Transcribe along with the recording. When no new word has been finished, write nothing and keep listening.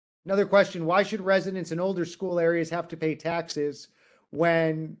Another question, why should residents in older school areas have to pay taxes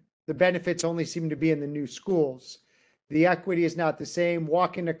when the benefits only seem to be in the new schools? The equity is not the same.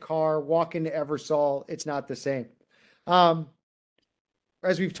 Walk into Carr, walk into Eversole, it's not the same. Um,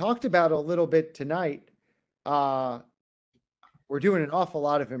 as we've talked about a little bit tonight, uh, we're doing an awful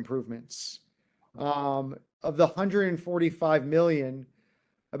lot of improvements. Of the 145 million,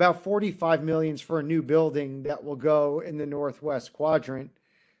 about 45 millions for a new building that will go in the northwest quadrant.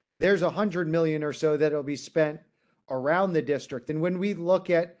 There's 100 million or so that'll be spent around the district. And when we look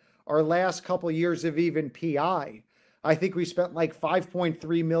at our last couple years of even PI, I think we spent like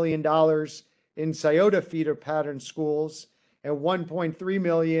 $5.3 million in Scioto feeder pattern schools and 1.3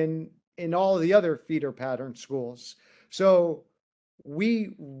 million in all the other feeder pattern schools. So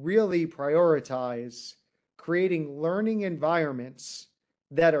we really prioritize creating learning environments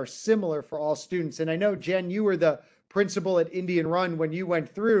that are similar for all students. And I know, Jen, you were the principal at Indian Run when you went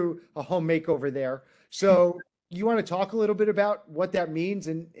through a home makeover there. So you want to talk a little bit about what that means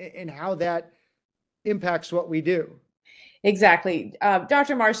and how that impacts what we do? Exactly.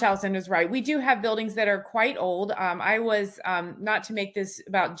 Dr. Marshausen is right. We do have buildings that are quite old. I was, not to make this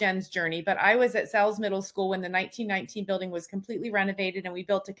about Jen's journey, but I was at Sells Middle School when the 1919 building was completely renovated, and we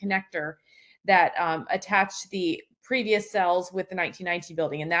built a connector that attached the previous cells with the 1919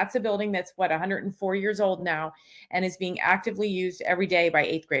 building. And that's a building that's 104 years old now and is being actively used every day by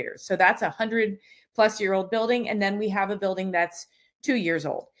eighth graders. So that's a 100-plus-year-old building. And then we have a building that's 2 years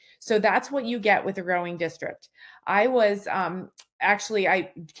old. So that's what you get with a growing district. I was actually,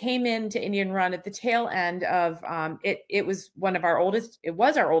 I came into Indian Run at the tail end of it. It was one of our oldest, it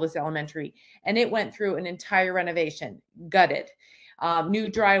was our oldest elementary, and it went through an entire renovation, gutted. New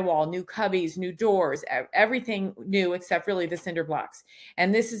drywall, new cubbies, new doors, everything new except really the cinder blocks.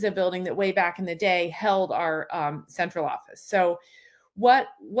 And this is a building that way back in the day held our central office. So what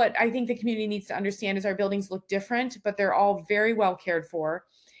I think the community needs to understand is our buildings look different, but they're all very well cared for.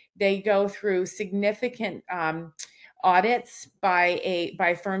 They go through significant audits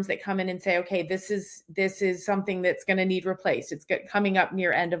by firms that come in and say, okay, this is something that's going to need replaced. It's coming up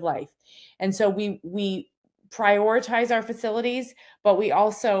near end of life. And so we prioritize our facilities, but we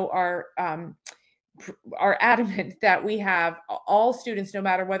also are adamant that we have all students, no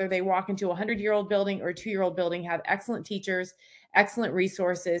matter whether they walk into a 100-year-old building or a 2-year-old building, have excellent teachers, excellent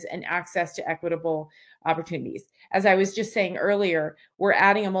resources, and access to equitable opportunities. As I was just saying earlier, we're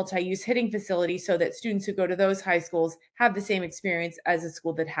adding a multi-use hitting facility so that students who go to those high schools have the same experience as a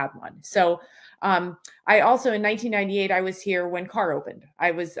school that had one. So I also, in 1998, I was here when Carr opened.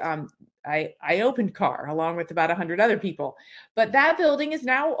 I opened Carr along with about 100 other people, but that building is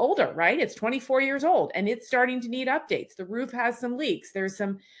now older, right? It's 24 years old and it's starting to need updates. The roof has some leaks. There's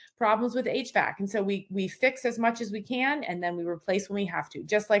some problems with HVAC. And so we fix as much as we can, and then we replace when we have to,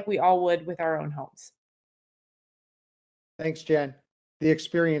 just like we all would with our own homes. Thanks, Jen. The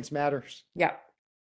experience matters. Yeah.